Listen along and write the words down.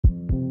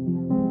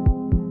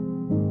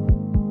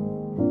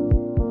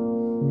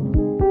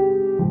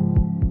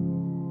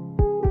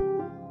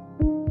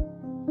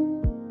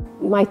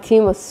my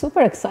team was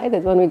super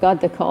excited when we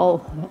got the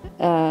call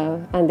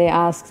and they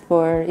asked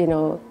for,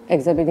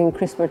 exhibiting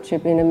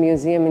CRISPR-chip in a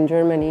museum in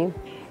Germany.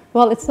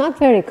 Well, it's not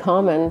very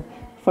common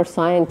for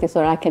scientists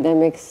or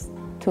academics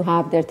to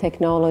have their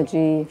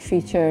technology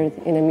featured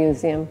in a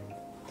museum.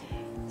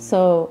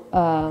 So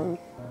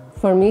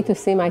for me to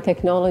see my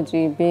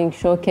technology being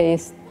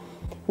showcased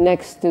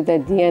next to the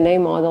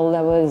DNA model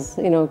that was,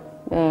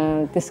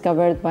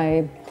 discovered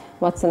by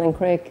Watson and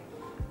Crick,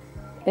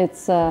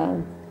 it's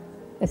a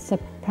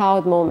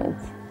proud moment,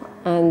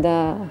 and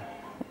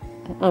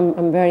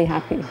I'm very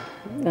happy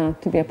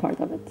to be a part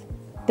of it.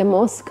 The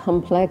most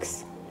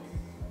complex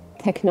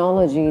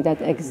technology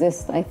that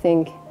exists, I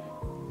think,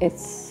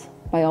 it's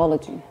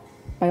biology.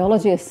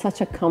 Biology is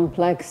such a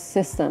complex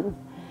system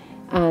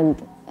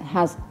and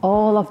has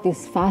all of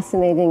these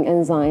fascinating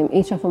enzymes.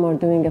 Each of them are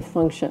doing a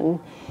function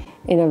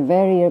in a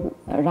very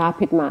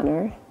rapid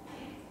manner.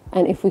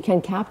 And if we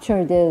can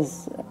capture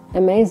these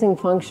amazing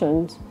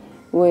functions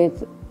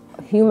with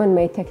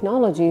human-made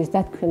technologies,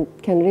 that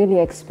can really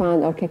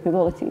expand our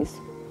capabilities.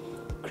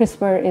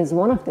 CRISPR is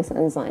one of these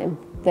enzymes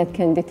that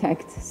can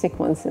detect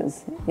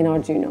sequences in our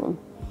genome.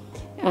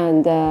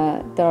 And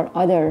there are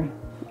other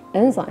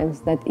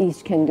enzymes that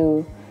each can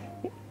do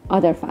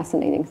other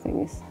fascinating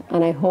things.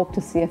 And I hope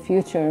to see a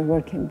future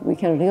where we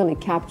can really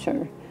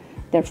capture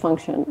their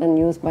function and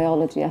use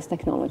biology as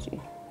technology.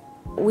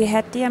 We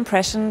had the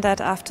impression that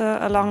after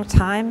a long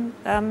time,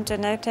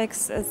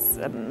 genetics is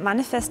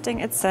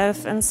manifesting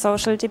itself in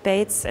social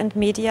debates and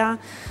media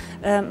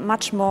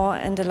much more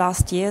in the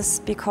last years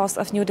because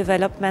of new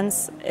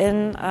developments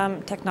in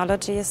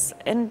technologies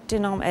in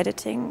genome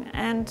editing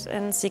and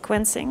in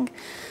sequencing.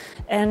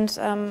 And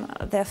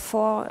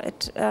therefore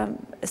it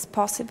is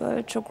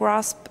possible to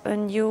grasp a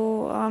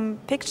new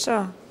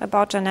picture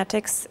about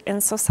genetics in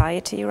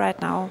society right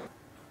now.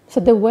 So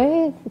the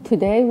way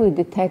today we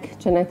detect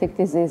genetic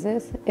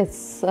diseases,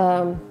 it's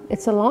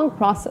a long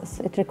process.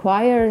 It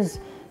requires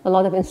a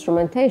lot of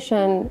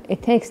instrumentation.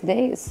 It takes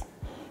days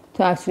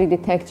to actually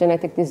detect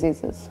genetic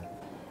diseases.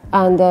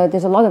 And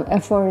there's a lot of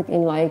effort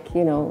in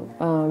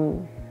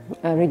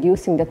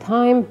reducing the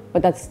time,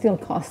 but that's still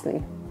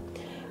costly.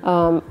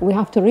 We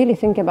have to really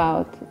think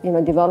about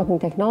developing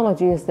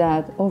technologies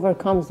that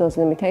overcomes those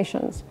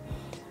limitations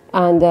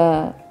and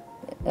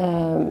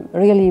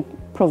really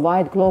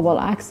provide global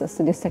access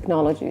to these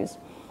technologies.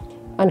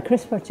 And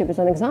CRISPR-chip is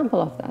an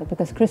example of that,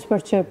 because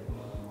CRISPR-chip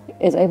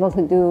is able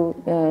to do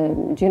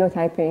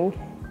genotyping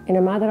in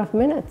a matter of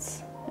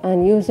minutes,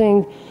 and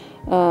using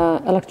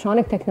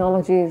electronic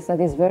technologies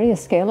that is very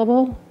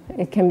scalable.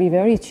 It can be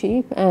very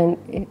cheap, and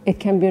it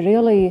can be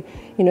really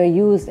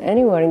used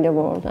anywhere in the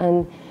world.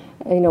 And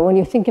when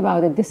you think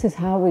about it, this is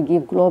how we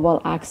give global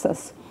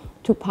access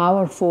to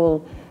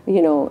powerful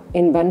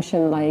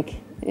invention like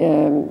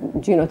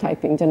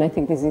genotyping,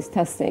 genetic disease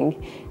testing,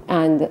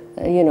 and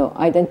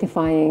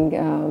identifying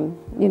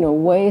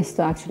ways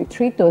to actually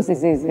treat those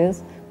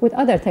diseases with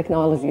other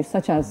technologies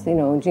such as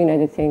gene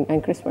editing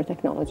and CRISPR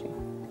technology.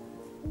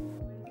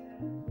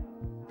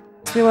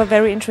 We were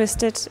very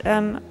interested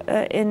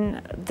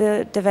in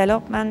the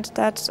development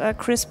that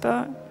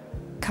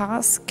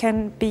CRISPR-Cas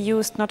can be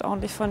used not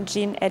only for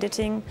gene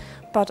editing,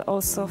 but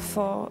also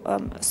for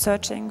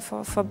searching,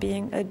 for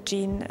being a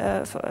gene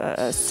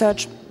a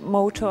search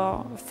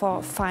motor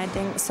for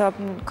finding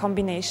certain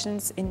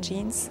combinations in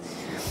genes.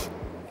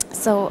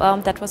 So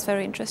that was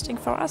very interesting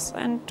for us,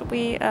 and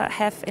we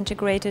have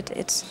integrated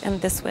it in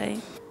this way.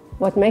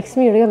 What makes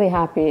me really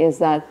happy is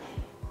that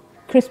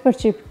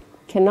CRISPR-chip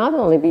can not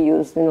only be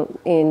used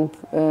in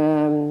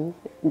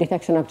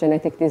detection of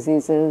genetic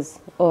diseases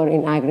or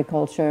in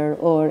agriculture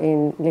or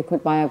in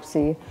liquid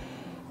biopsy,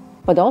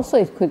 but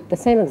also the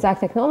same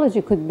exact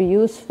technology could be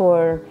used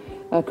for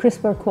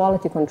CRISPR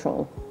quality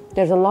control.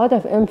 There's a lot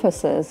of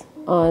emphasis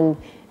on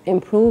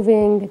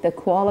improving the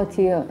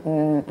quality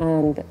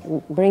and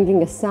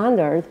bringing a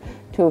standard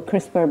to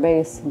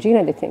CRISPR-based gene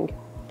editing.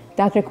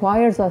 That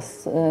requires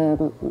us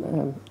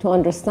to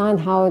understand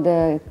how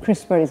the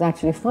CRISPR is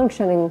actually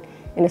functioning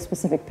in a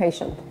specific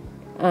patient.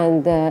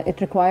 And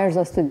it requires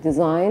us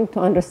to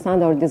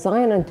understand our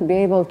design and to be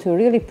able to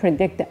really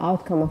predict the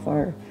outcome of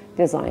our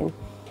design.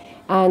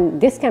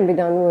 And this can be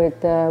done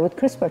with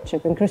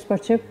CRISPR-chip. In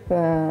CRISPR-chip,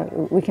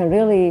 we can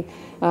really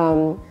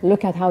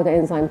look at how the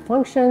enzyme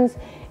functions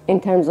in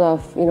terms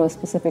of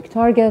specific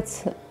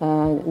targets,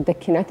 the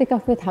kinetic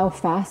of it, how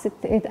fast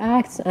it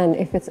acts, and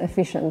if it's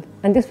efficient.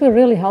 And this will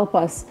really help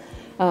us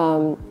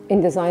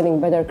in designing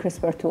better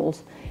CRISPR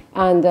tools.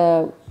 And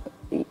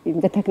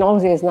the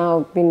technology has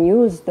now been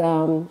used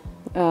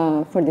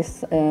for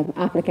this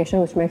application,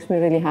 which makes me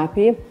really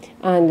happy.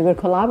 And we're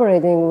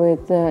collaborating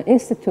with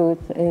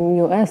institutes in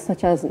US,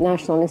 such as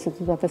National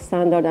Institute of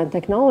Standard and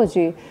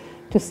Technology,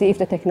 to see if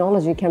the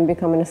technology can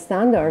become a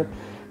standard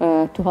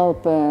to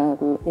help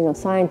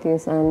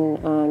scientists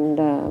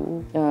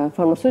and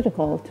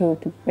pharmaceutical to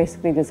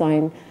basically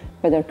design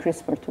better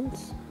CRISPR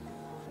tools.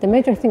 The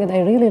major thing that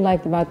I really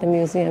liked about the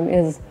museum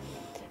is,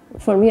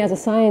 for me as a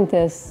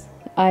scientist,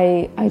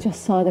 I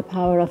just saw the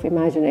power of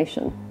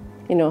imagination.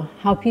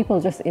 how people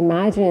just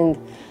imagined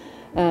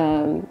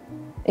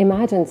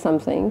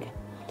something,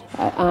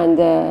 and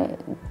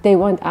they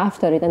went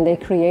after it and they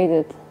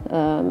created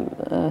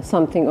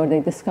something, or they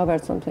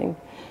discovered something.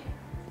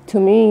 To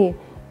me,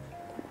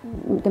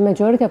 the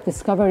majority of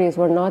discoveries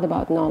were not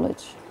about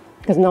knowledge,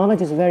 because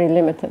knowledge is very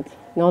limited.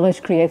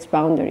 Knowledge creates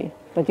boundary,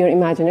 but your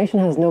imagination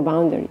has no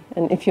boundary.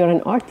 And if you're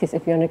an artist,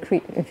 if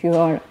you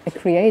are a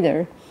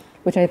creator,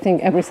 which I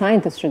think every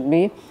scientist should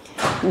be,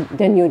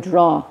 then you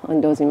draw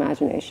on those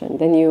imagination.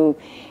 Then you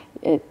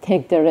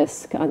take the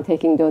risk on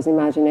taking those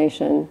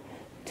imagination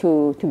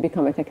to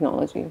become a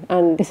technology.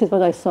 And this is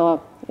what I saw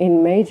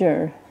in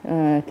major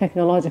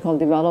technological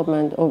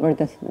development over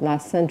the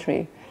last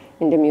century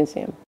in the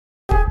museum.